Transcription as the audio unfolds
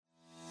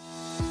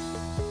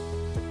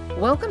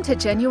Welcome to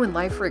Genuine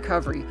Life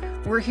Recovery.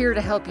 We're here to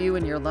help you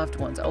and your loved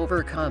ones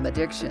overcome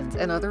addictions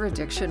and other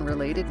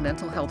addiction-related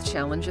mental health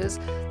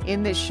challenges.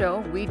 In this show,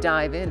 we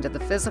dive into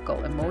the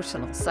physical,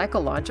 emotional,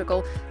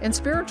 psychological, and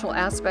spiritual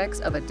aspects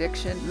of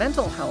addiction,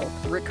 mental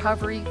health,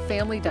 recovery,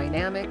 family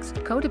dynamics,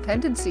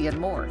 codependency, and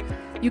more.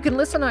 You can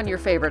listen on your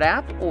favorite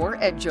app or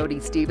at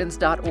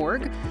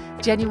jodystevens.org.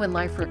 Genuine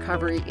Life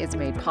Recovery is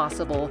made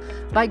possible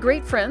by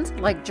great friends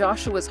like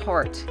Joshua's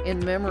Heart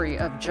in memory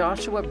of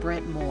Joshua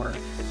Brent Moore,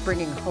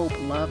 bringing hope,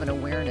 love, and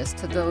awareness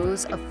to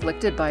those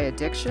afflicted by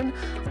addiction,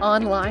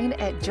 online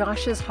at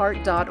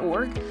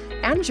joshsheart.org,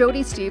 and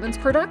Jody Stevens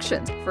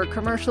Productions for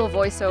commercial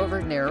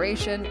voiceover,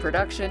 narration,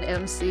 production,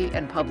 MC,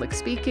 and public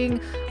speaking,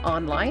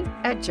 online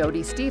at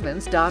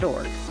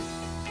jodystevens.org.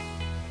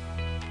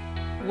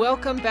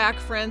 Welcome back,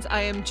 friends.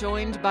 I am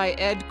joined by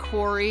Ed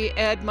Corey.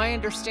 Ed, my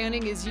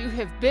understanding is you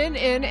have been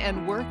in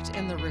and worked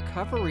in the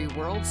recovery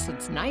world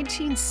since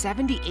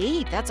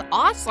 1978. That's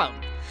awesome.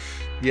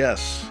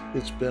 Yes,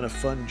 it's been a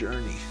fun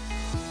journey.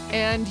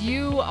 And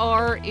you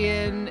are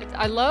in,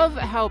 I love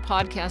how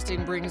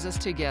podcasting brings us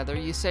together.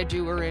 You said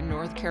you were in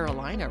North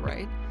Carolina,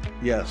 right?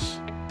 Yes.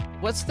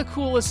 What's the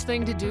coolest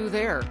thing to do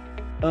there?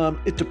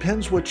 It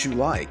depends what you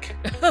like.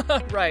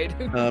 Right.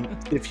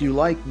 If you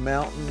like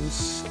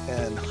mountains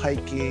and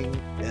hiking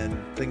and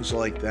things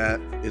like that,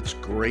 it's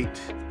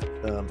great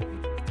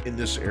in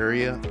this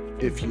area.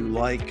 If you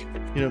like,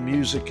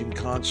 music and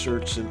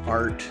concerts and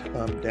art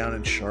down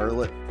in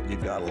Charlotte,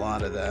 you've got a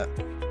lot of that.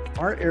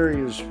 Our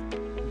area is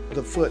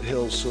the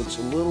foothills, so it's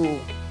a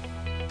little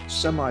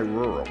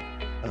semi-rural,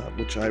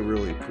 which I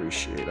really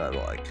appreciate. I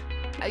like.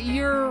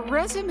 Your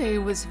resume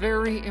was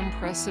very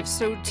impressive.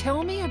 So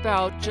tell me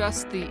about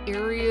just the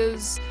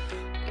areas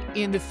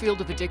in the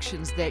field of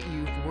addictions that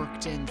you've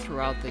worked in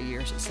throughout the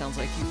years. It sounds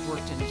like you've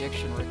worked in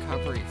addiction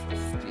recovery for,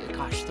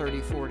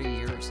 30, 40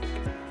 years.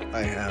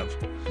 I have.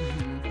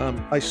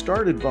 Mm-hmm. I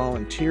started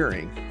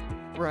volunteering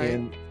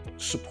in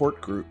support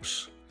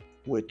groups,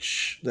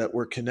 that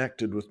were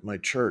connected with my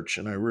church,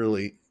 and I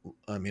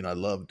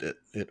loved it.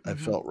 I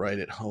felt right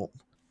at home.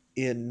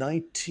 In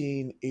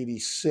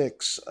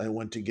 1986, I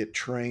went to get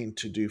trained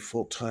to do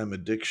full-time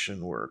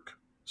addiction work.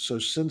 So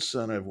since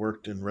then, I've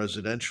worked in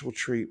residential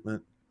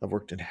treatment. I've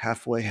worked in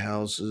halfway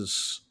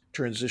houses,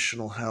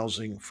 transitional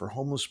housing for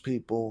homeless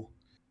people,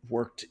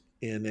 worked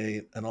in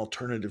an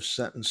alternative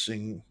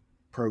sentencing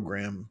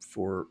program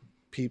for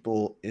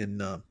people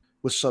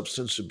with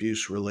substance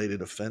abuse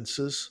related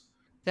offenses.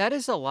 That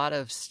is a lot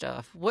of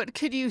stuff. What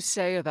could you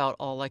say about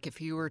if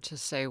you were to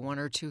say one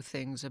or two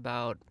things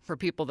for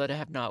people that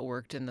have not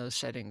worked in those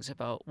settings,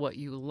 about what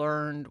you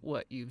learned,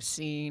 what you've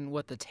seen,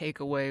 what the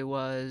takeaway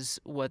was,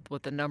 what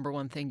the number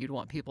one thing you'd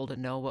want people to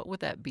know, what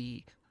would that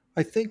be?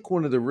 I think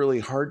one of the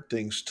really hard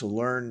things to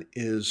learn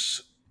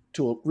is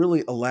to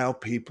really allow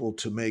people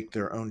to make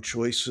their own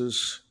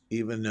choices,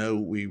 even though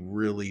we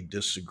really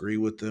disagree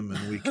with them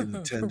and we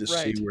can tend to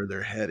see where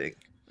they're heading.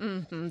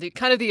 Mm-hmm.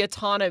 The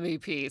autonomy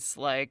piece,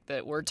 like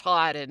that we're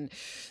taught in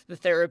the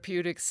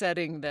therapeutic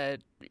setting, that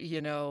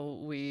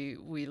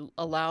we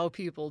allow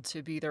people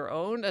to be their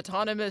own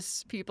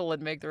autonomous people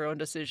and make their own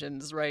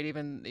decisions, right?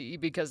 Even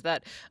because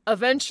that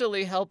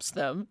eventually helps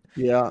them.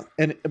 Yeah,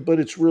 but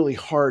it's really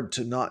hard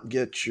to not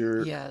get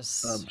your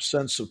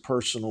sense of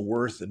personal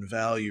worth and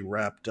value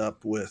wrapped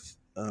up with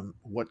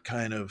what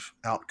kind of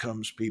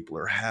outcomes people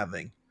are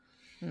having.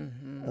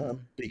 Mm-hmm.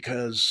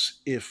 Because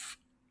if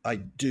I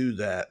do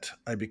that,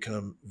 I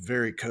become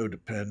very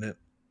codependent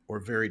or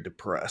very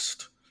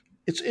depressed.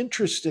 It's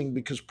interesting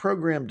because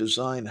program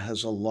design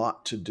has a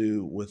lot to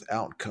do with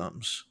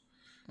outcomes.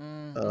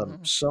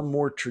 Mm-hmm. Some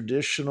more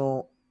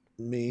traditional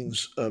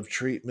means of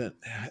treatment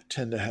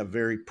tend to have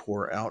very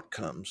poor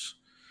outcomes.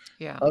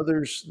 Yeah.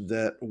 Others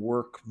that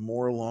work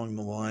more along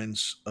the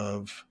lines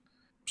of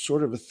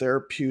sort of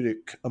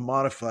a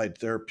modified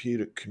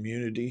therapeutic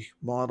community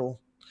model.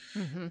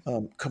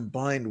 Mm-hmm.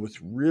 Combined with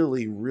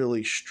really,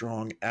 really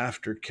strong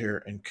aftercare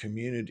and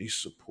community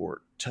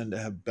support, tend to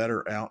have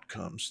better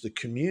outcomes. The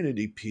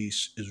community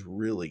piece is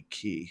really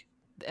key.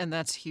 And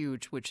that's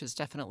huge, which is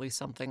definitely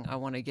something I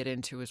want to get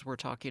into as we're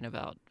talking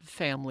about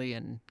family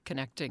and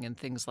connecting and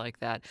things like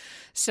that.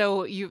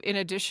 So in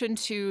addition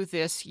to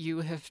this, you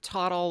have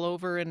taught all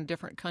over in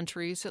different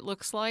countries, it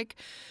looks like,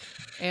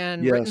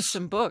 and written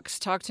some books.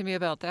 Talk to me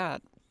about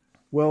that.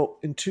 Well,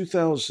 in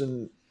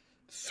 2003,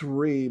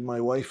 my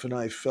wife and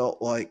I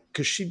felt like,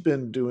 because she'd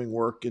been doing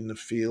work in the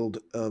field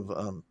of,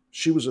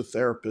 she was a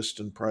therapist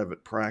in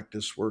private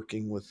practice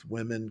working with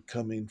women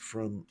coming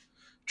from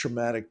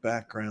traumatic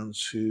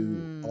backgrounds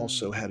who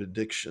also had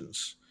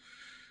addictions.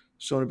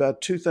 So in about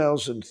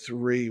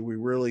 2003, we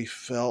really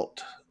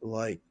felt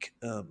like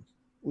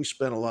we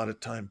spent a lot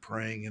of time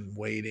praying and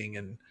waiting,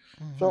 and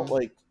felt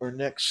like our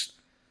next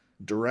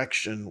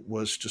direction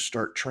was to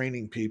start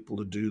training people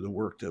to do the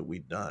work that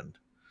we'd done.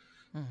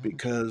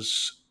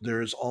 Because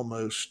there is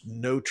almost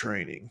no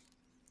training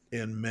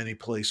in many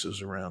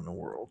places around the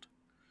world.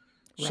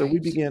 So we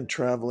began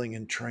traveling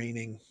and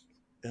training.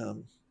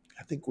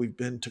 I think we've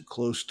been to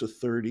close to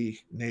 30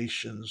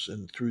 nations,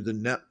 and through the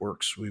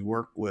networks we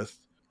work with,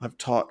 I've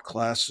taught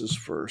classes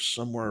for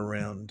somewhere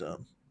around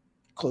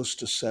close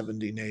to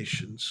 70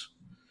 nations.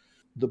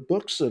 The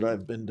books that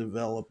I've been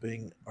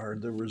developing are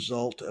the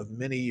result of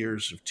many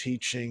years of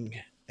teaching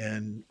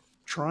and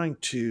trying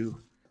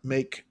to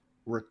make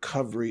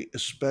recovery,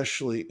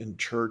 especially in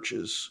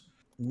churches,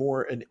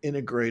 more an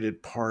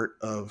integrated part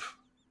of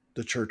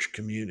the church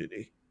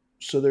community.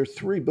 So there are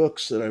 3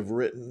 books that I've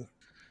written.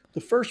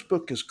 The first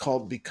book is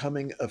called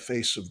Becoming a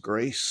Face of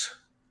Grace,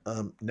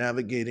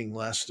 Navigating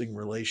Lasting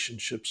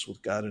Relationships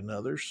with God and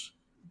Others.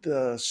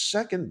 The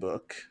second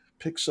book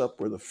picks up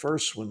where the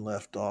first one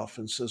left off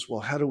and says, well,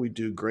 how do we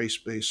do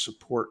grace-based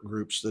support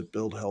groups that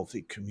build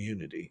healthy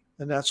community?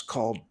 And that's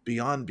called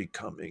Beyond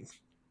Becoming,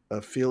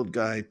 a field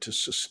guide to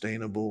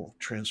sustainable,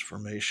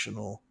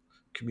 transformational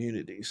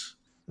communities.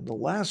 And the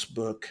last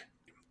book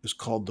is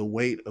called The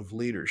Weight of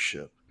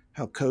Leadership,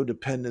 How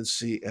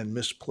Codependency and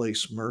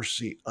Misplaced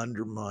Mercy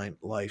Undermine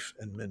Life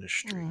and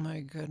Ministry. Oh my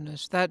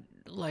goodness. That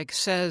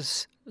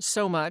says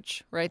so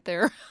much right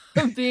there.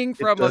 Being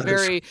from a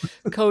very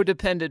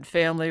codependent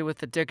family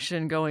with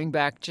addiction going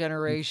back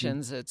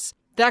generations, mm-hmm. It's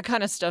that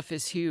kind of stuff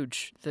is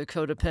huge. The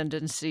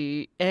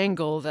codependency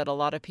angle that a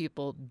lot of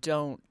people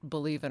don't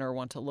believe in or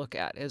want to look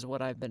at is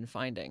what I've been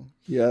finding.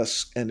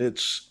 Yes, and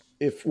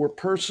if we're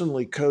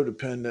personally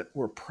codependent,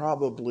 we're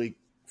probably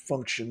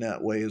function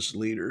that way as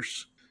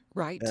leaders.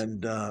 Right.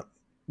 And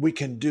we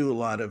can do a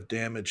lot of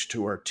damage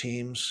to our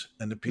teams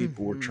and the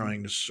people mm-hmm. we're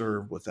trying to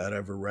serve without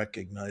ever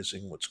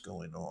recognizing what's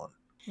going on.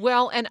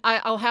 Well, and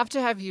I'll have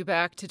to have you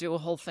back to do a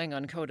whole thing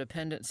on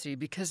codependency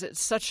because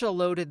it's such a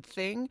loaded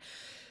thing.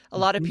 A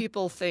lot of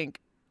people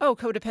think, oh,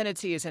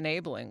 codependency is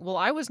enabling. Well,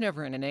 I was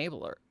never an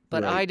enabler,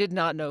 but right. I did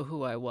not know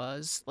who I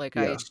was. Yes.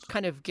 I had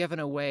kind of given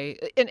away.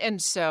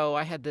 And so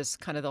I had this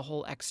kind of the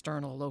whole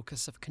external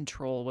locus of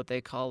control, what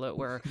they call it,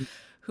 where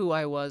who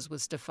I was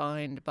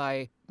defined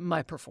by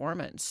my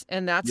performance.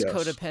 And that's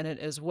codependent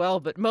as well.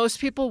 But most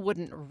people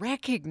wouldn't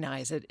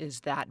recognize it as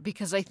that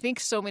because I think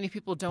so many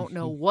people don't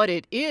know what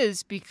it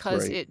is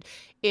because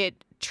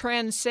it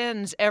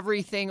transcends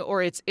everything,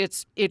 or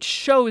it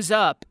shows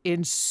up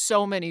in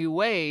so many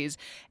ways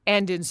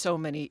and in so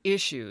many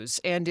issues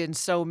and in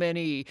so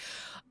many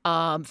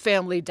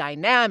family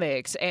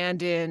dynamics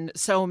and in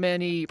so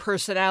many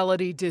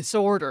personality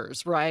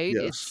disorders, right?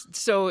 Yes.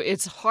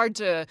 It's hard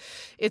to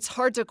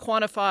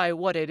quantify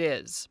what it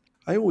is.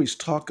 I always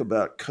talk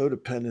about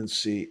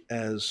codependency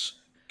as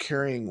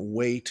carrying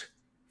weight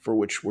for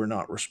which we're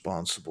not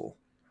responsible.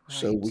 Right.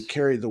 So we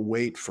carry the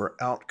weight for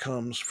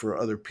outcomes for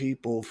other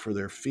people, for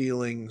their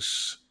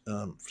feelings,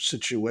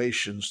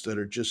 situations that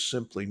are just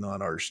simply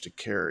not ours to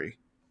carry.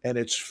 And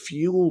it's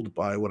fueled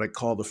by what I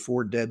call the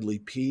 4 deadly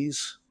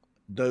P's.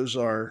 Those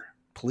are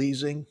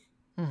pleasing,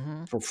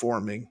 mm-hmm.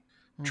 performing,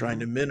 mm-hmm. trying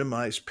to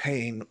minimize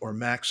pain or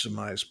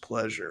maximize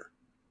pleasure.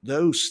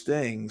 Those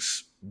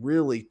things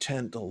really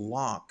tend to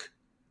lock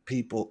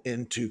people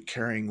into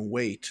carrying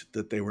weight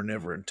that they were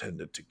never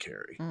intended to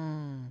carry.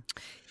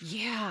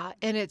 Yeah,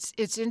 and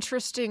it's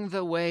interesting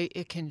the way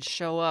it can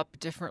show up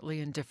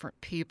differently in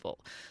different people.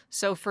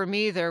 So for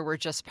me, there were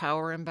just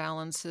power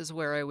imbalances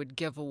where I would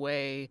give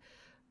away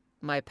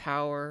my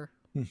power,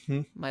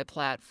 mm-hmm. my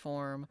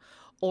platform,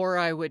 or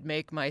I would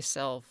make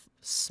myself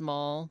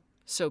small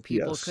so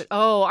people could,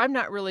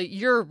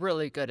 you're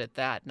really good at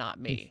that, not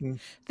me. Mm-hmm.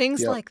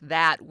 Things like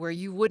that where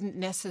you wouldn't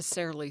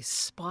necessarily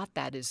spot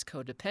that as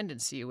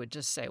codependency. You would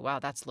just say, wow,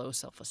 that's low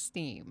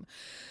self-esteem.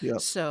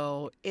 Yep.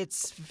 So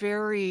it's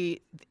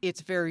very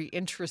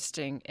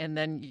interesting. And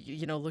then,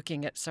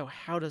 looking at, so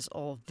how does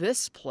all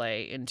this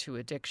play into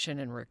addiction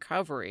and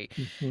recovery?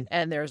 Mm-hmm.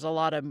 And there's a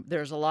lot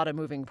of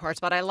moving parts,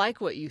 but I like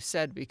what you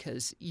said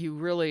because you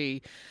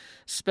really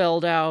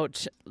spelled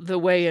out the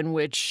way in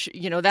which,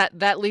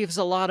 that leaves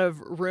a lot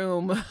of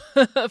room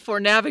for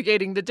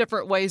navigating the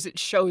different ways it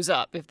shows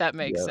up, if that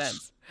makes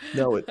sense.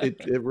 No,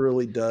 it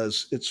really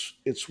does.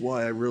 It's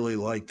why I really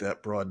like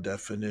that broad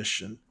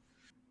definition.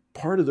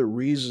 Part of the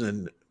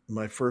reason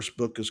my first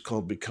book is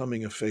called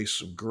Becoming a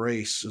Face of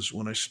Grace is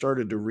when I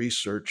started to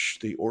research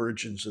the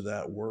origins of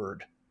that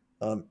word.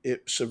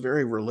 It's a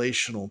very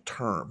relational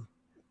term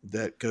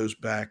that goes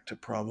back to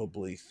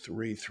probably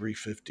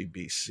 350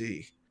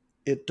 BC.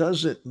 It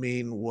doesn't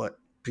mean what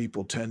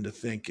people tend to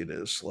think it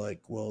is,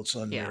 like, well, it's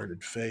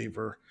unmerited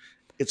favor.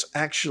 It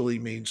actually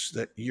means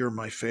that you're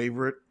my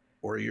favorite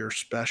or you're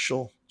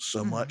special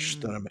so much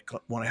that I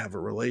want to have a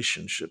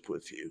relationship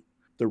with you.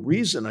 The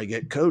reason I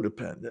get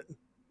codependent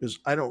is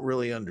I don't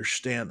really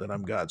understand that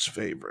I'm God's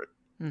favorite,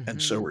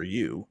 and so are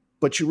you.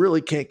 But you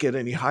really can't get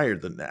any higher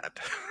than that.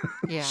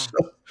 Yeah.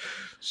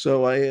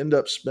 So I end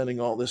up spending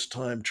all this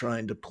time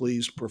trying to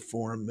please,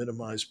 perform,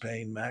 minimize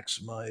pain,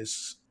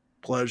 maximize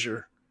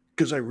pleasure,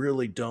 because I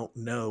really don't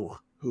know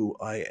who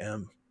I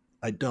am.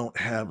 I don't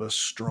have a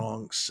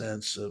strong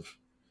sense of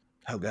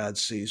how God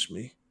sees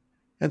me.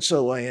 And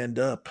so I end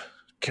up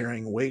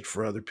carrying weight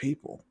for other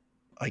people.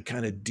 I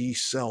kind of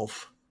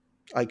de-self.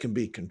 I can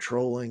be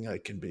controlling. I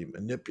can be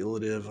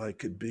manipulative. I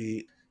could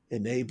be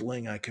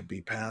enabling, I could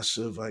be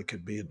passive, I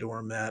could be a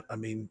doormat. I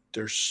mean,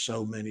 there's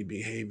so many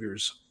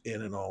behaviors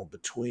in and all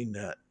between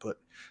that, but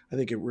I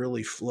think it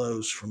really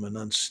flows from an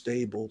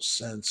unstable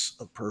sense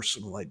of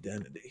personal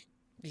identity.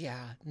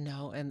 Yeah,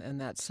 no, and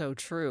that's so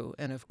true.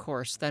 And of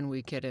course, then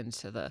we get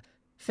into the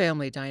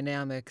family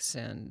dynamics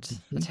and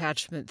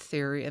attachment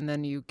theory, and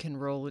then you can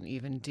roll it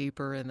even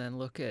deeper and then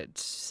look at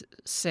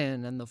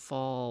sin and the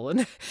fall.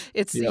 And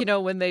it's,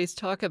 when they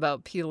talk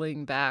about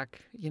peeling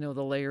back,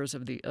 the layers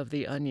of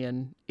the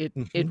onion,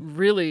 it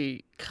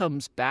really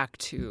comes back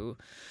to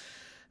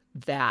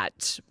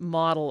that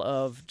model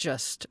of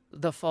just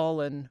the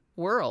fallen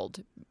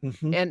world.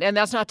 And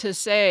that's not to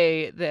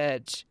say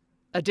that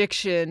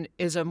addiction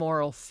is a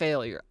moral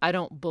failure. I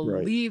don't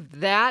believe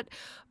that,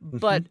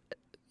 but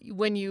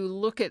when you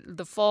look at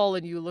the fall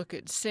and you look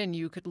at sin,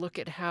 you could look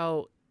at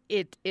how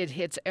it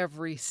hits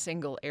every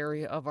single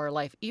area of our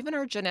life, even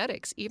our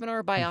genetics, even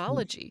our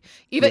biology,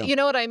 even, you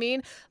know what I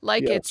mean?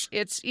 Like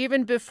it's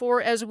even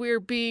before, as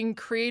we're being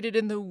created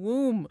in the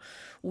womb,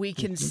 we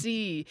can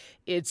see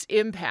its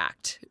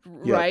impact,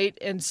 right?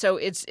 And so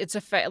it's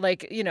a fact,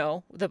 like,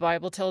 the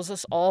Bible tells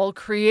us all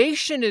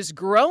creation is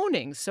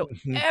groaning. So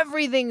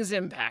everything's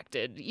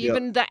impacted,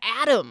 even the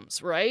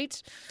atoms,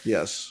 right?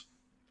 Yes.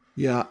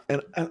 Yeah.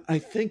 And I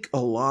think a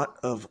lot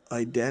of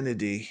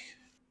identity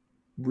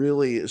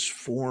really is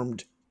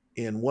formed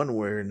in one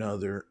way or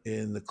another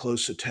in the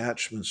close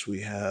attachments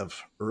we have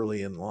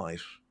early in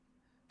life.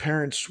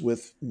 Parents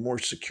with more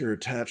secure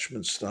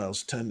attachment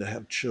styles tend to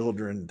have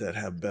children that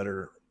have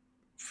better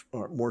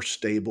or more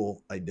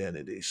stable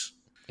identities.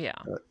 Yeah.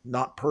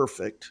 Not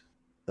perfect.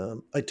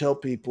 I tell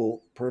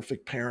people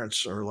perfect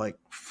parents are like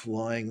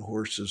flying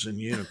horses and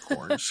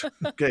unicorns.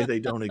 Okay, they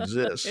don't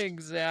exist.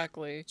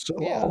 Exactly. So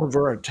all of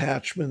our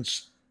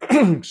attachments,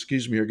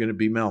 excuse me, are going to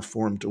be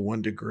malformed to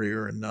one degree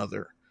or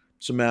another.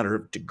 It's a matter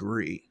of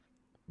degree.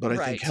 But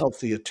I think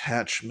healthy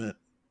attachment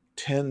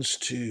tends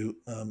to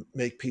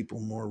make people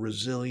more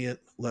resilient,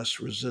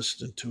 less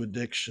resistant to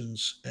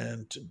addictions,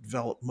 and to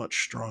develop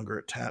much stronger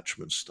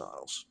attachment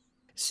styles.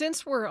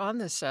 Since we're on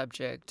the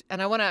subject, and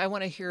I want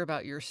to hear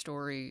about your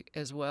story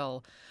as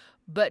well,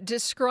 but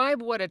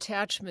describe what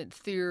attachment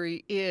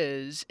theory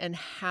is and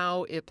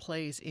how it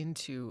plays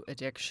into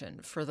addiction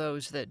for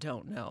those that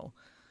don't know.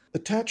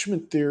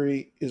 Attachment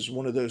theory is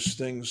one of those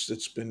things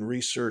that's been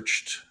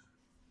researched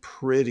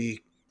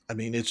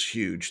it's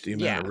huge, the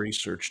amount of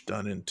research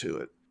done into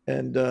it.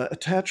 And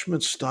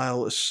attachment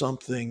style is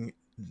something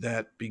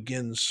that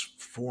begins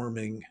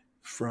forming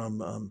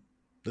from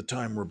the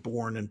time we're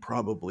born and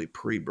probably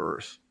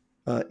pre-birth.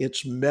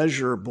 It's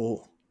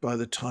measurable by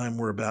the time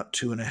we're about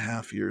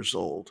 2.5 years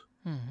old.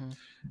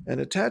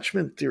 And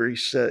attachment theory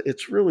said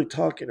it's really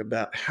talking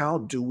about how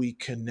do we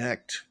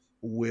connect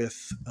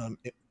with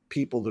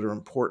people that are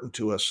important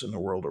to us in the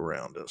world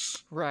around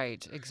us.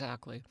 Right,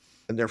 exactly.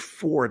 And there are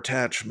 4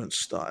 attachment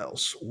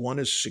styles. One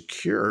is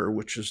secure,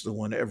 which is the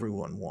one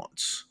everyone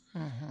wants.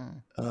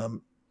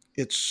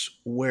 It's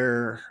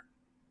where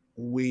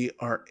we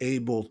are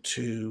able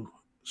to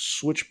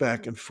switch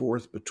back and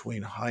forth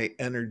between high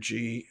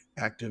energy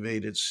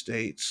activated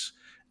states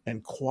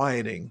and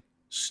quieting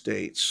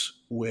states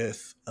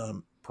with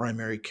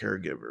primary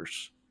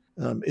caregivers.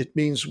 It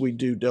means we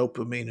do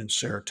dopamine and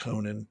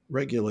serotonin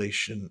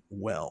regulation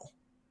well.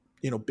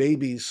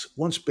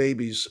 Once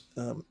babies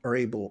are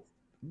able,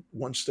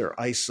 once their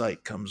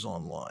eyesight comes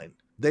online,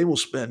 they will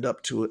spend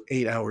up to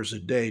 8 hours a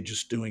day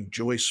just doing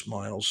joy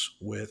smiles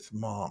with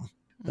mom,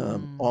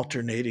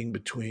 alternating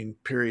between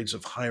periods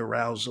of high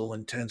arousal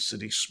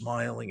intensity,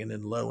 smiling, and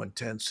in low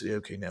intensity.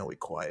 Okay, now we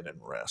quiet and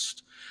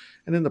rest.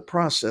 And in the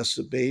process,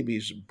 the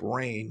baby's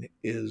brain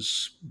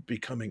is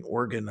becoming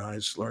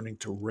organized, learning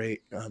to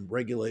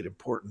regulate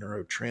important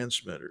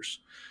neurotransmitters.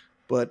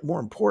 But more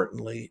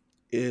importantly,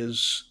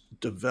 is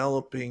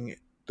developing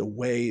the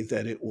way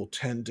that it will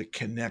tend to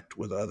connect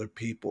with other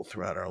people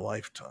throughout our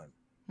lifetime.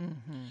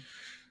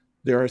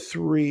 There are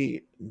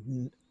 3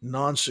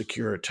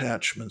 non-secure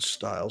attachment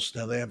styles.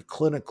 Now, they have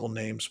clinical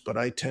names, but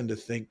I tend to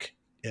think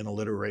in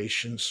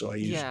alliteration, so I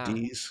use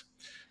Ds.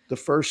 The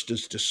first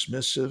is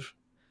dismissive,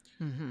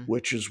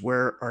 which is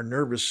where our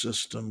nervous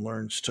system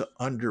learns to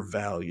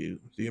undervalue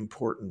the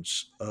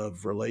importance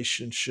of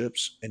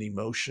relationships and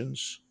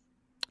emotions.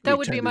 That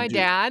would be my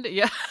dad.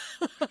 Yeah.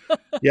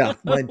 Yeah,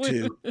 mine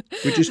too.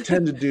 We just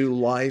tend to do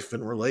life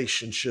and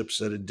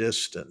relationships at a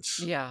distance.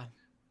 Yeah.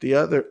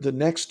 The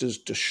next is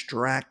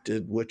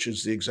distracted, which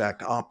is the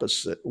exact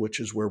opposite, which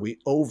is where we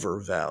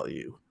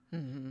overvalue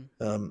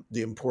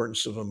the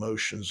importance of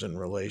emotions and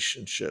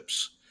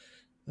relationships.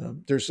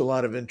 There's a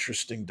lot of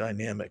interesting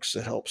dynamics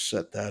that help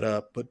set that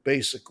up, but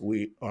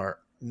basically our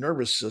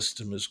nervous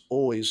system is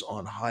always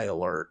on high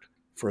alert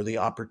for the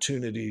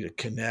opportunity to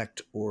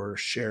connect or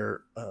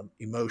share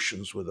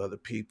emotions with other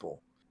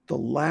people. The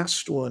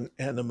last one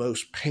and the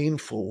most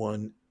painful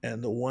one,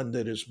 and the one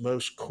that is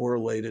most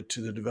correlated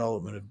to the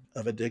development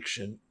of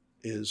addiction,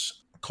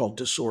 is called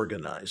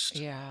disorganized.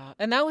 Yeah.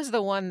 And that was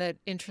the one that,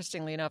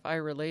 interestingly enough, I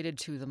related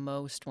to the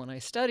most when I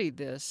studied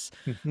this,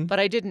 Mm-hmm. but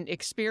I didn't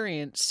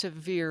experience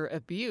severe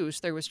abuse.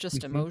 There was just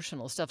Mm-hmm.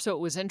 emotional stuff. So it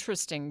was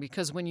interesting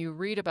because when you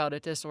read about a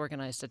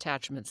disorganized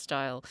attachment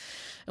style,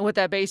 and what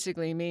that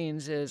basically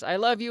means is, I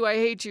love you, I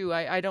hate you,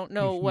 I don't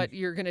know Mm-hmm. what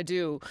you're going to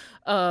do.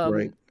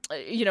 Right.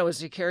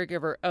 As a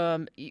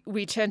caregiver,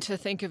 we tend to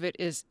think of it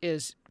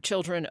as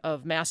children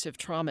of massive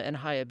trauma and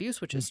high abuse,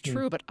 which is Mm-hmm.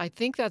 true, but I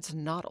think that's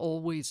not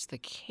always the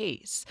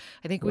case.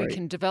 I think we Right.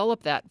 can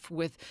develop that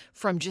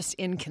from just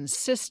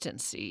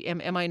inconsistency.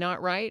 Am I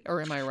not right, or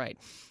am I right?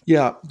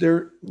 Yeah,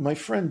 my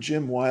friend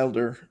Jim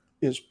Wilder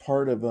is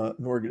part of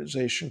an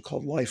organization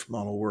called Life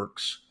Model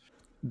Works.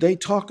 They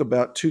talk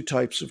about two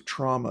types of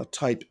trauma,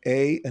 type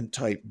A and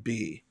type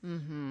B.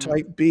 Mm-hmm.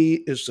 Type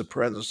B is the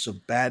presence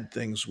of bad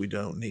things we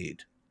don't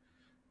need.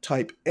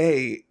 Type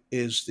A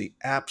is the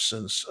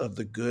absence of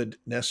the good,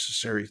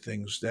 necessary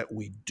things that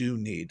we do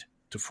need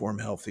to form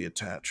healthy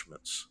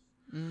attachments.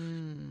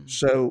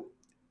 So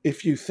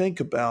if you think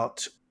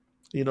about,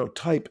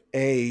 type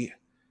A,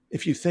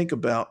 if you think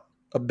about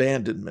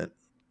abandonment,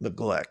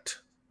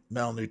 neglect,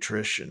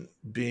 malnutrition,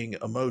 being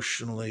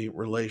emotionally,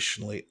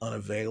 relationally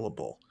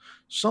unavailable,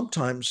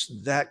 sometimes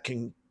that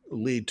can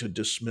lead to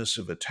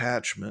dismissive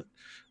attachment,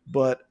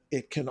 but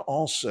it can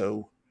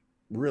also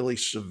really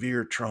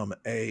severe trauma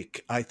A,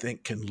 I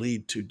think, can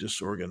lead to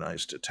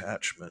disorganized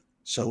attachment.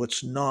 So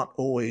it's not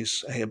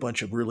always, hey, a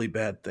bunch of really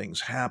bad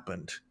things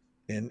happened.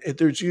 And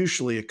there's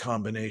usually a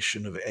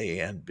combination of A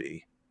and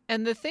B.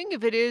 And the thing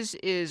of it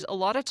is a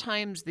lot of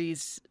times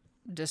these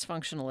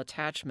dysfunctional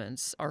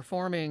attachments are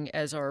forming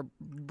as our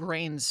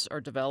brains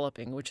are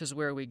developing, which is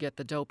where we get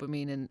the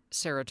dopamine and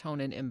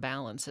serotonin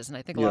imbalances. And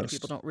I think a lot of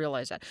people don't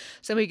realize that.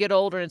 So when we get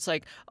older, it's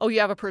like, oh, you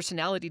have a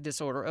personality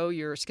disorder. Oh,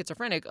 you're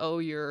schizophrenic. Oh,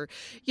 you're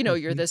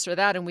this or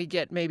that. And we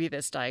get maybe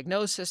this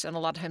diagnosis. And a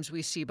lot of times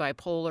we see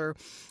bipolar,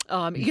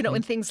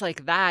 and things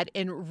like that.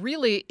 And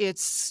really,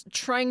 it's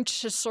trying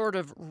to sort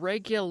of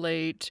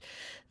regulate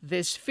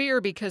this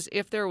fear, because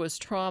if there was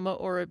trauma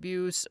or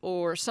abuse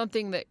or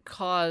something that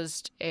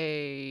caused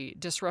a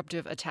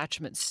disruptive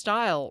attachment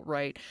style,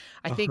 right,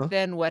 I think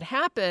then what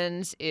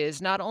happens is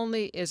not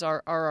only is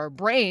our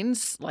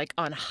brains like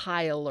on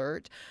high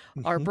alert,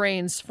 our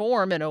brains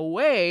form in a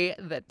way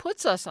that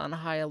puts us on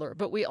high alert,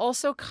 but we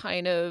also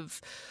kind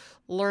of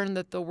learn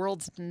that the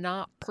world's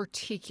not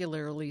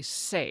particularly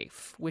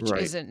safe, which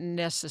isn't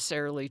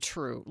necessarily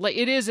true. Like,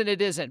 it is and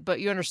it isn't, but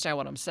you understand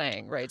what I'm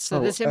saying, right? So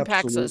this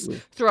impacts us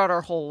throughout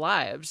our whole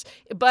lives,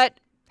 but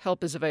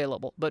help is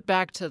available. But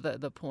back to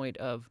the point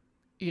of,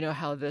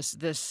 how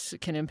this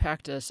can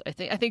impact us. I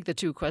think the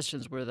two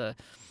questions were the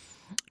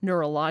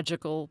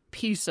neurological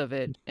piece of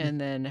it, and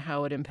then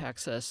how it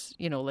impacts us,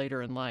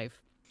 later in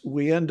life.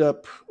 We end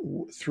up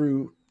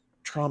through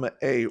trauma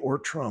A or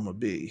trauma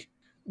B.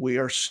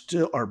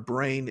 Our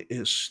brain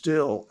is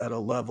still at a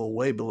level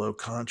way below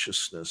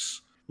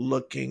consciousness,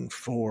 looking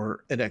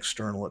for an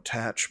external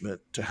attachment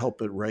to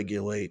help it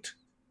regulate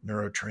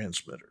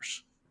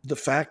neurotransmitters. The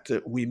fact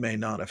that we may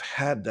not have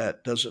had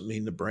that doesn't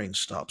mean the brain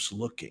stops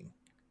looking.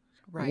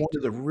 Right. One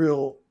of the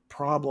real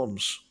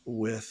problems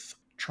with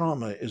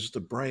trauma is the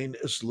brain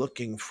is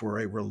looking for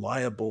a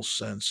reliable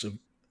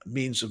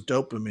means of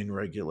dopamine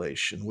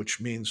regulation, which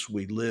means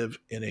we live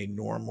in a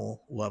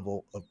normal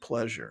level of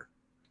pleasure.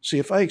 See,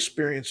 if I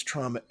experience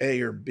trauma A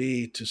or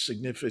B to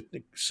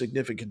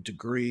significant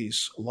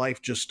degrees,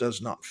 life just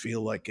does not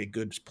feel like a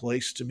good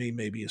place to me,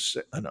 maybe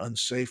an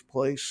unsafe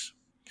place.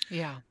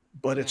 Yeah.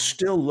 But it's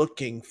still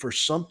looking for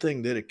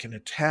something that it can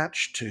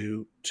attach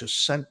to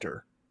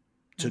center,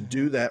 to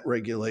do that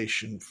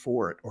regulation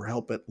for it or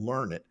help it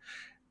learn it.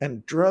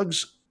 And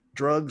drugs,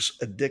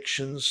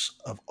 addictions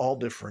of all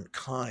different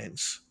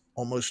kinds,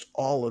 almost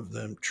all of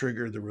them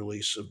trigger the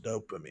release of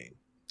dopamine.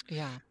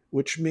 Yeah.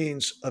 Which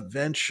means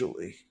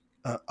eventually,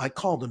 I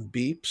call them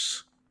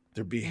beeps.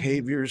 They're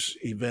behaviors,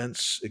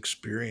 events,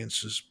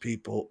 experiences,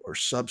 people, or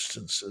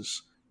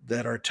substances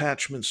that our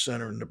attachment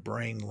center in the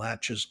brain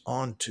latches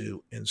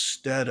onto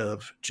instead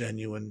of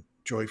genuine,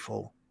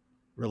 joyful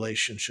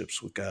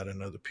relationships with God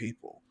and other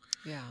people.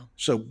 Yeah.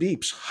 So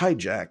beeps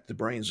hijack the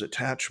brain's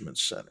attachment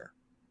center.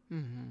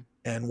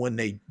 And when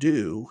they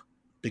do,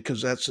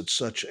 because that's at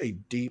such a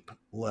deep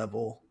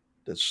level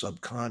that's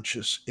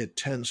subconscious, it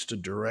tends to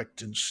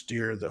direct and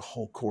steer the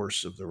whole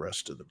course of the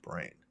rest of the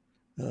brain.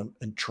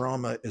 And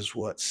trauma is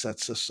what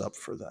sets us up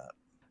for that.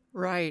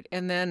 Right.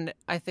 And then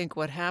I think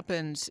what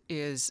happens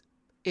is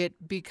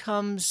it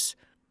becomes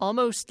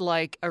almost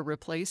like a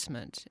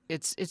replacement.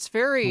 It's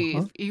very,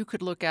 you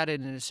could look at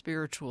it in a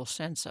spiritual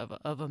sense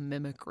of a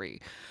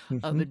mimicry,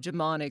 of a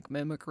demonic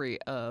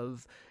mimicry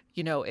of,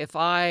 if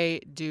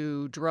I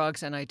do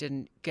drugs and I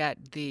didn't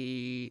get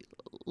the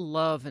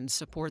love and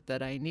support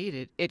that I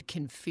needed, it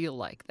can feel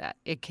like that.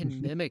 It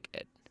can mimic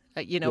it.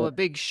 A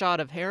big shot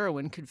of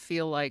heroin could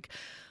feel like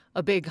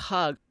a big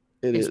hug.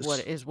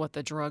 Is what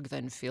the drug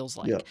then feels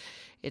like. Yeah.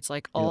 It's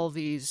like all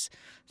these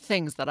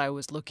things that I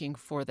was looking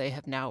for, they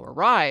have now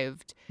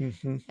arrived,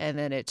 and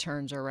then it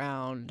turns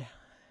around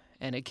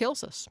and it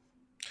kills us.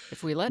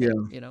 if we let Yeah.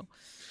 it.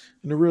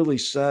 And the really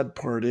sad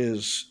part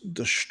is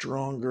the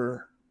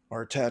stronger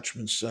our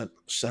attachment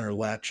center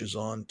latches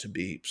on to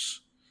beeps,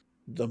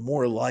 the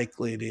more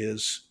likely it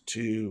is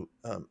to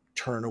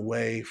turn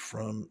away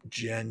from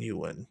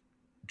genuine,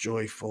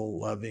 joyful,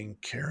 loving,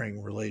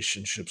 caring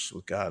relationships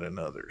with God and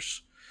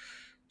others.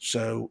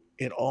 So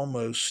it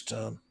almost,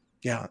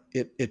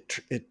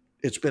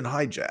 it's been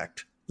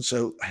hijacked.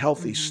 So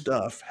healthy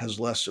stuff has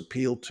less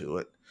appeal to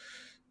it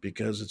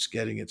because it's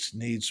getting its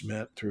needs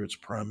met through its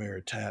primary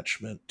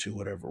attachment to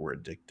whatever we're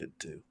addicted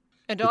to.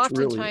 And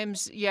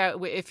oftentimes,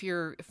 if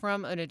you're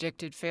from an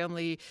addicted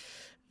family,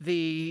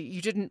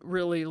 you didn't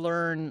really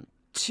learn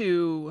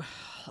to.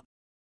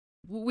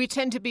 We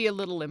tend to be a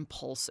little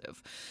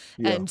impulsive.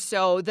 Yeah. And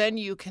so then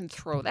you can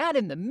throw that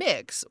in the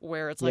mix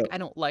where it's like, I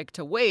don't like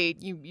to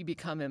wait. You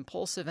become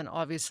impulsive. And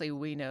obviously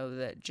we know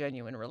that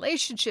genuine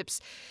relationships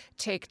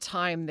take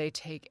time. They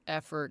take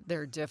effort.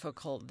 They're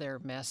difficult. They're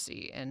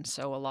messy. And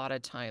so a lot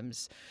of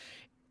times,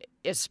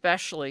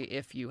 especially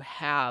if you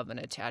have an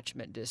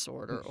attachment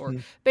disorder, or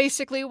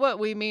basically what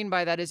we mean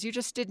by that is you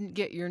just didn't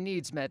get your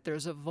needs met.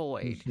 There's a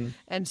void.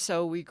 And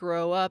so we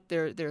grow up,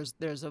 there's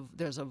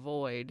a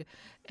void.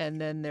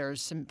 And then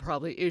there's some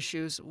probably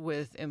issues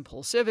with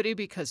impulsivity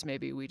because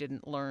maybe we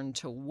didn't learn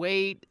to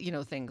wait,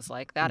 things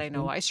like that. I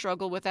know I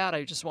struggle with that.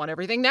 I just want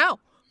everything now.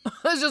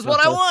 It's just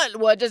what I want.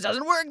 Well, it just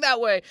doesn't work that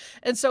way.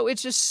 And so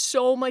it's just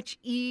so much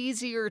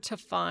easier to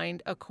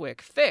find a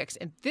quick fix.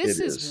 And this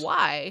is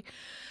why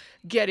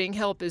getting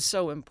help is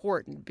so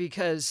important,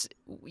 because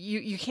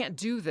you can't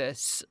do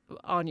this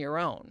on your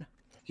own.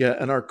 Yeah,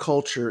 and our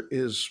culture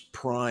is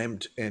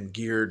primed and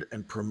geared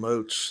and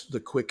promotes the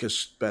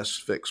quickest,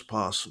 best fix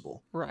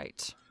possible.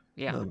 Right.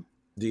 Yeah.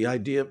 The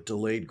idea of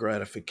delayed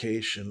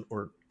gratification,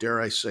 or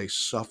dare I say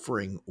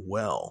suffering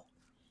well,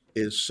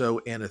 is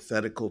so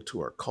antithetical to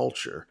our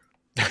culture.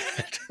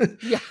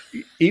 Yeah.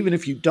 Even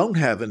if you don't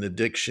have an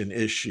addiction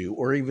issue,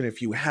 or even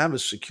if you have a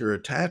secure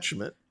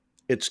attachment,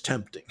 it's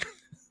tempting.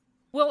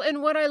 Well,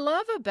 and what I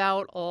love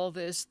about all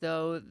this,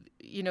 though,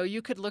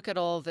 you could look at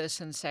all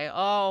this and say,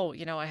 oh,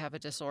 I have a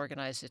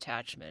disorganized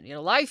attachment.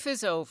 Life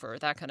is over,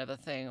 that kind of a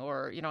thing.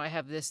 Or, I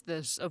have this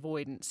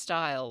avoidant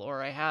style,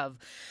 or I have,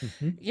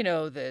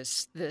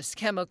 this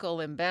chemical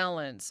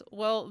imbalance.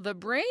 Well, the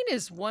brain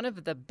is one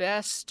of the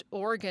best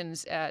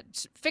organs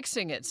at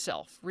fixing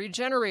itself,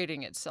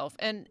 regenerating itself.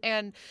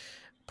 And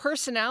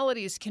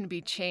personalities can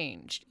be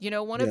changed.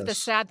 One of the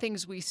sad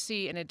things we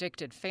see in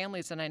addicted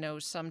families, and I know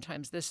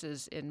sometimes this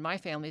is in my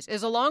families,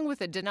 is along with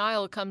the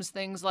denial comes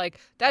things like,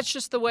 that's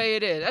just the way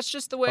it is. That's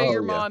just the way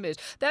your mom is.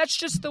 That's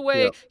just the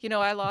way,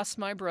 I lost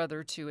my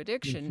brother to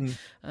addiction.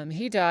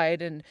 He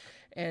died, and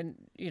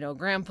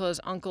grandpa's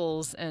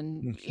uncles,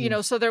 and,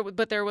 so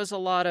there was a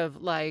lot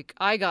of like,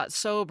 I got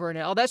sober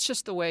and that's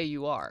just the way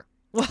you are.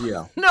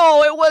 Well,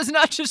 no, it was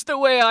not just the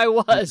way I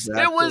was.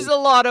 Exactly. It was a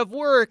lot of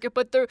work.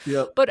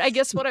 But I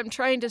guess what I'm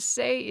trying to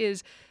say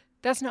is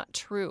that's not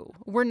true.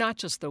 We're not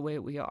just the way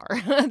we are.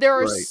 There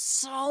are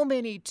so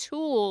many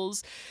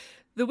tools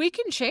that we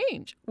can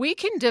change. We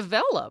can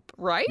develop,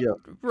 right? Yeah.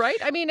 Right?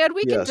 I mean, Ed,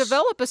 we can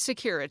develop a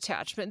secure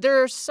attachment.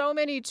 There are so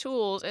many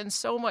tools and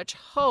so much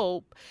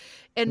hope.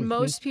 And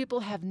most people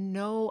have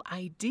no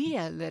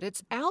idea that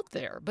it's out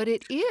there, but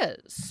it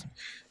is.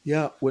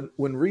 Yeah.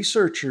 When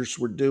researchers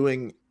were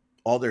doing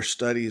all their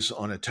studies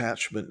on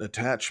attachment and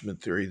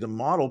attachment theory, the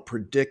model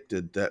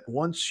predicted that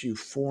once you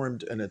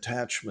formed an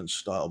attachment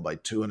style by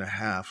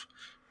 2.5,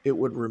 it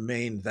would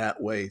remain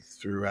that way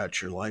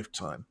throughout your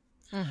lifetime.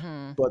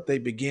 But they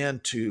began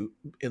to,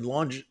 in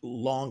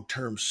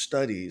long-term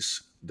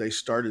studies, they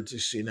started to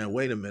see, now,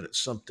 wait a minute,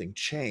 something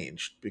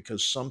changed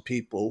because some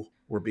people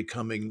were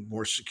becoming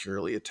more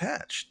securely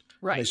attached.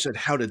 Right. And they said,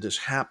 how did this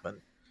happen?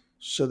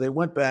 So they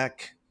went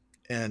back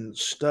and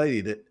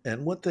studied it.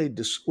 And what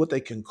they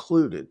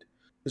concluded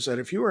is that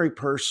if you are a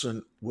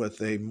person with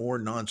a more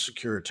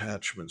non-secure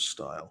attachment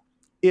style,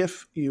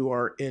 if you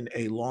are in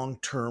a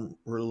long-term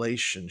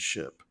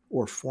relationship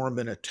or form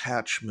an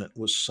attachment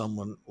with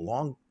someone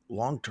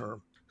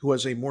long-term who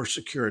has a more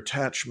secure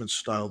attachment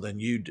style than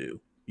you do,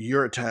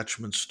 your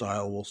attachment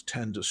style will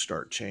tend to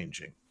start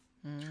changing.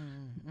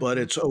 But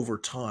it's over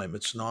time.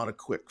 It's not a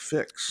quick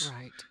fix.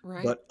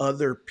 Right. But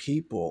other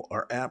people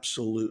are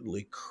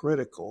absolutely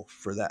critical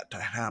for that to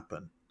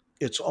happen.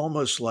 It's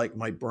almost like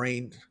my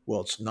brain,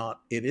 well, it's not,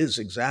 it is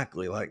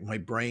exactly like my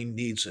brain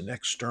needs an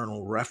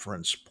external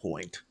reference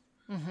point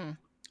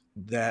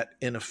that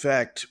in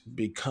effect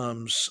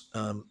becomes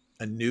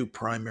a new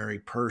primary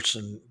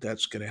person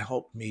that's going to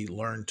help me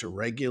learn to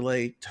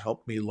regulate,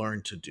 help me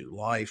learn to do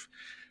life.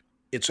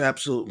 It's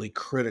absolutely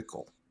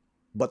critical.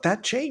 But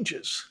that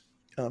changes.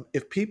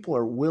 If people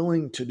are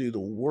willing to do the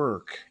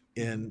work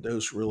in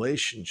those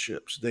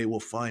relationships, they will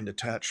find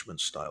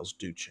attachment styles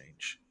do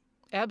change.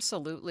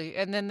 Absolutely.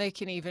 And then they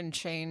can even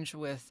change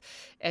with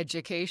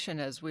education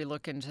as we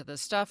look into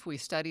this stuff. We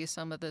study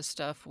some of this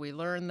stuff, we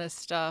learn this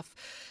stuff,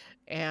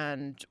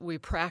 and we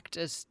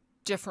practice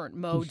different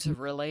modes of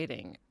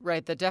relating,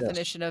 right? The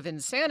definition of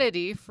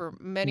insanity for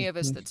many of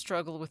us that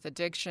struggle with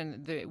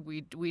addiction,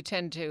 we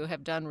tend to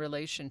have done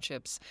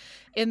relationships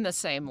in the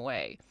same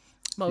way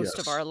most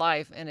of our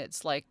life. And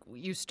it's like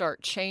you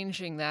start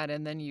changing that,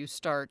 and then you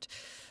start,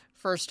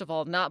 first of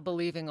all, not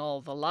believing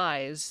all the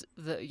lies,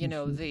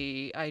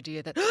 the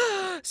idea that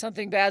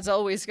something bad's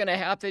always going to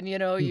happen.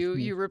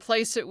 You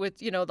replace it with,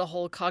 the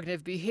whole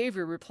cognitive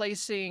behavior,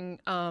 replacing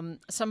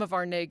some of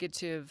our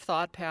negative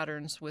thought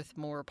patterns with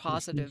more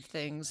positive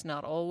things,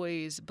 not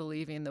always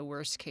believing the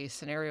worst case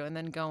scenario, and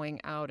then going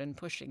out and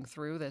pushing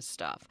through this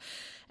stuff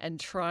and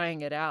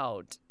trying it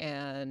out.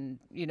 And,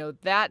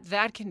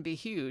 that can be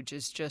huge.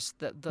 It's just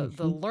the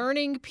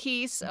learning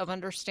piece of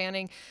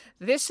understanding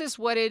this is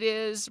what it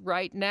is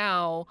right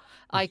now.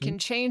 I can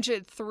change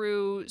it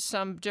through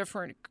some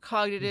different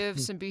cognitive,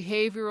 some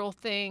behavioral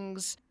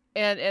things,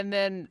 and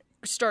then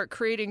start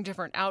creating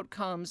different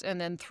outcomes.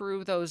 And then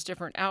through those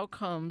different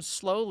outcomes,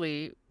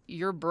 slowly,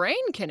 your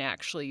brain can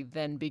actually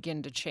then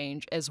begin to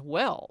change as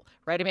well,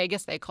 right? I mean, I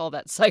guess they call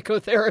that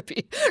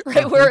psychotherapy,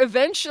 right? Where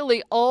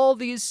eventually all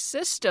these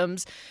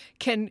systems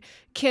can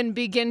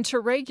begin to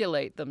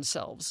regulate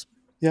themselves.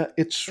 Yeah,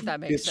 if that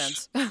makes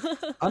sense.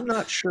 I'm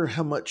not sure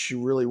how much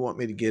you really want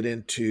me to get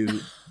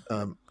into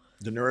the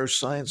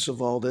neuroscience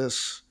of all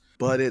this,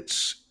 but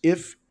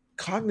if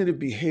cognitive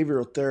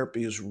behavioral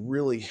therapy is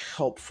really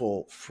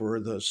helpful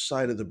for the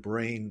side of the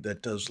brain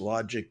that does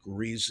logic,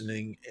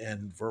 reasoning,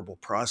 and verbal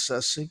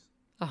processing.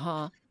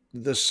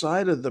 The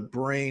side of the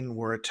brain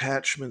where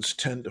attachments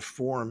tend to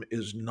form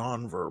is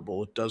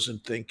nonverbal. It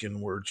doesn't think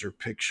in words or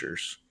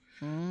pictures.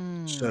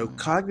 So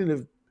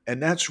cognitive,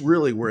 and that's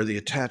really where the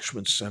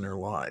attachment center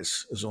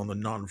lies, is on the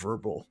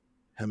nonverbal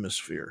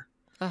hemisphere.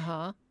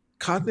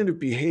 Cognitive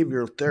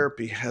behavioral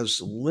therapy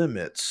has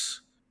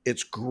limits.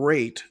 It's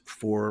great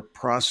for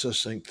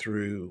processing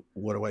through,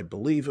 what do I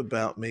believe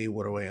about me?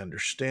 What do I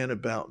understand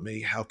about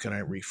me? How can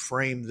I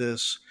reframe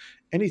this?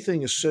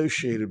 Anything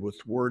associated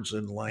with words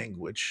and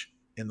language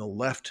in the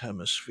left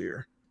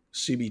hemisphere,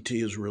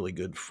 CBT is really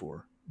good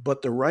for.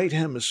 But the right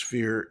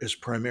hemisphere is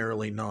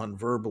primarily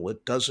nonverbal.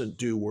 It doesn't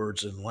do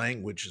words and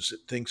languages.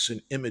 It thinks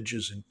in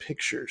images and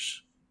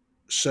pictures.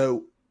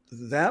 So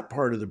that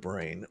part of the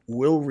brain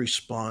will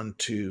respond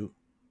to,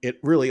 it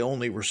really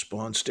only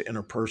responds to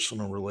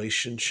interpersonal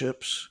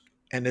relationships.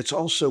 And it's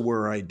also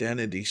where our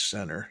identity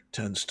center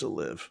tends to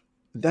live.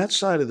 That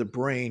side of the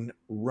brain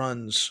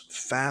runs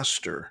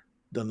faster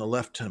than the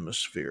left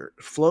hemisphere.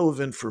 Flow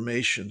of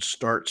information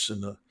starts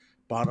in the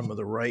bottom of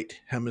the right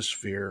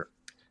hemisphere,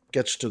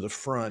 gets to the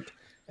front,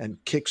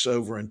 and kicks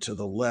over into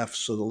the left,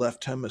 so the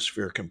left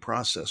hemisphere can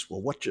process,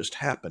 well, what just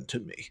happened to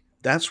me?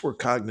 That's where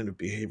cognitive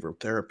behavioral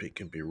therapy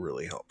can be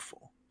really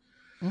helpful.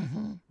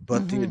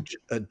 But the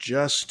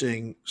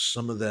adjusting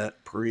some of that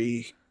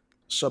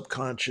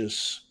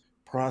subconscious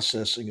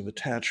processing of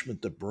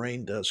attachment the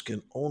brain does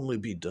can only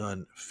be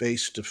done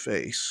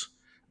face-to-face,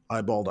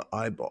 eyeball to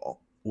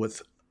eyeball,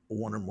 with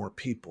one or more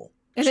people.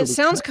 And so it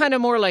sounds kind of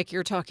more like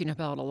you're talking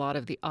about a lot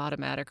of the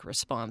automatic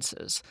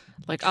responses.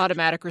 Like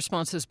automatic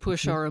responses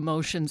push our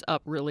emotions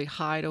up really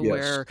high to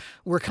where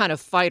we're kind of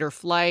fight or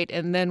flight,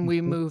 and then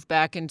we move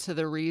back into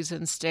the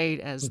reason state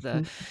as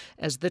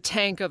the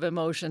tank of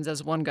emotions,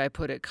 as one guy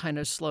put it, kind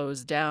of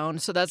slows down.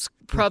 So that's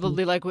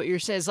probably like what you're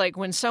saying is like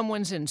when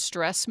someone's in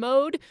stress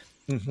mode.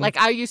 Like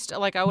I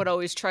would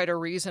always try to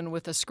reason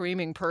with a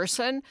screaming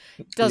person.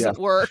 Doesn't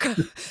work.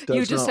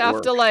 You just have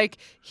to like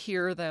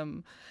hear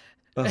them.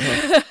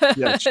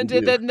 Yes, and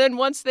then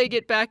once they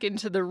get back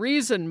into the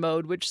reason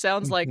mode, which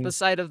sounds like the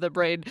side of the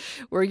brain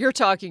where you're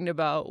talking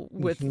about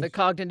with the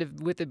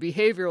cognitive, with the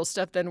behavioral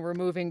stuff, then we're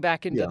moving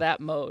back into that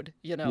mode,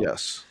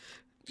 Yes.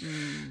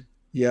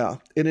 Yeah.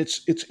 And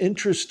it's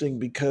interesting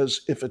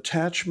because if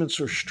attachments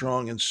are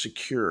strong and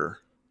secure,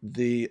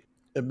 the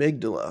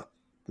amygdala,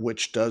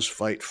 which does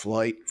fight,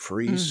 flight,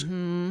 freeze,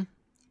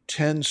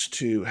 tends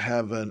to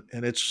have and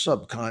it's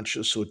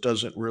subconscious, so it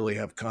doesn't really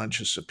have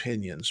conscious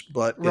opinions,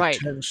 but it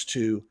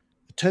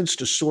tends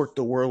to sort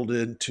the world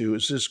into,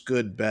 is this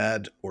good,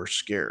 bad, or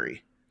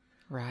scary?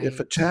 Right. If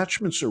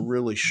attachments are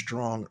really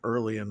strong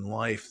early in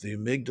life, the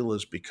amygdala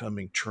is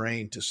becoming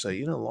trained to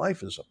say,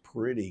 life is a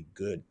pretty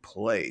good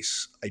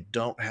place. I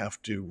don't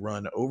have to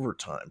run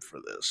overtime for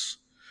this.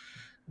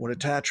 When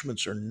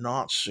attachments are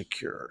not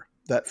secure,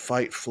 that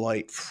fight,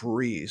 flight,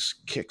 freeze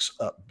kicks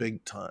up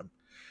big time.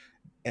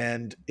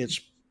 And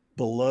it's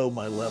below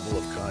my level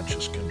of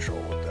conscious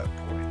control at that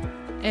point.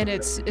 And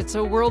it's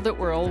a world that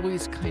we're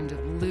always kind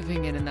of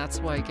living in, and that's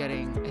why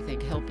getting, I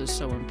think, help is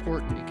so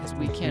important, because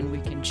we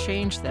can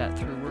change that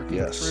through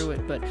working through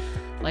it. But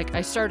like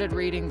I started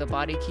reading The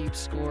Body Keeps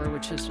Score,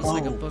 which is just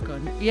like a book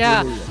on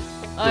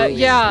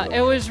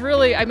it was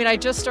really, I mean, I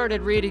just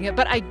started reading it,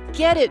 but I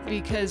get it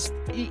because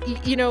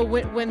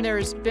when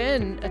there's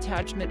been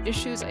attachment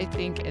issues, I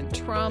think, and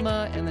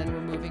trauma, and then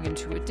we're moving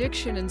into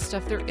addiction and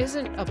stuff, there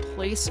isn't a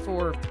place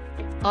for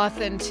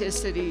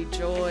authenticity,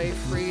 joy,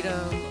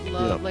 freedom,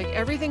 love. Like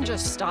everything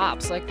just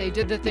stops. Like they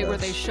did the thing where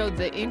they showed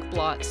the ink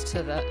blots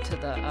to the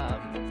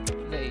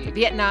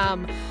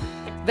Vietnam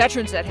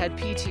veterans that had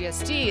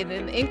PTSD, and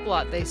in the ink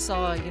blot they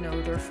saw,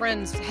 their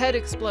friend's head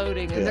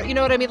exploding, and you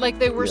know what I mean? Like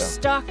they were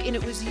stuck, and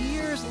it was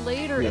years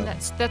later, and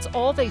that's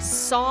all they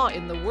saw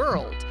in the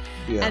world.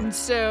 Yeah. And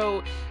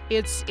so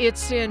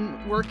it's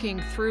in working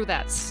through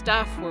that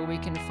stuff where we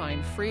can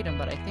find freedom.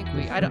 But I think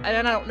I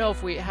don't know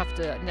if we have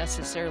to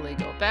necessarily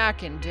go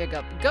back and dig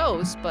up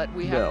ghosts, but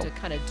we have to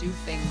kind of do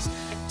things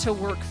to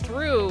work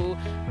through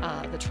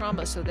the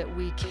trauma so that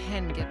we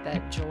can get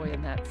that joy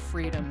and that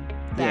freedom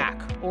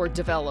back or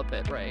develop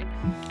it, right?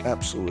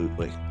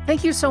 Absolutely.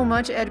 Thank you so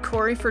much, Ed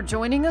Corey, for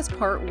joining us,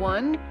 part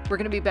 1. We're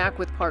going to be back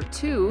with part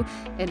 2,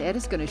 and Ed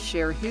is going to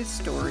share his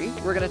story.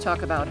 We're going to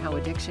talk about how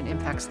addiction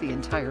impacts the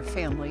entire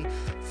family,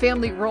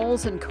 family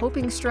roles and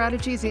coping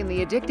strategies in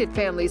the addicted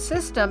family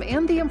system,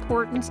 and the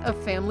importance of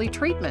family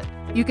treatment.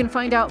 You can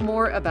find out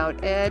more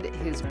about Ed,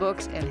 his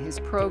books, and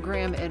his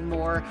program, and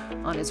more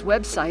on his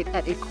website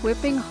at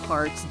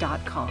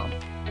equippinghearts.com.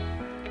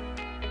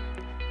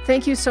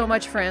 Thank you so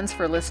much, friends,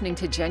 for listening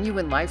to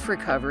Genuine Life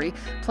Recovery,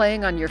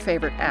 playing on your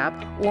favorite app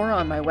or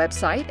on my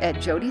website at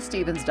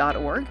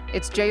jodistevens.org.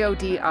 It's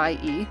JODIESTEVENS,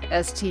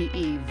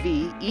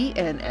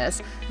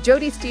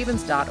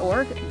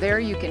 jodistevens.org. There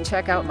you can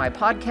check out my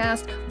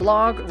podcast,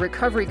 blog,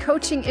 recovery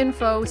coaching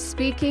info,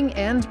 speaking,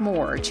 and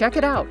more. Check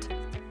it out.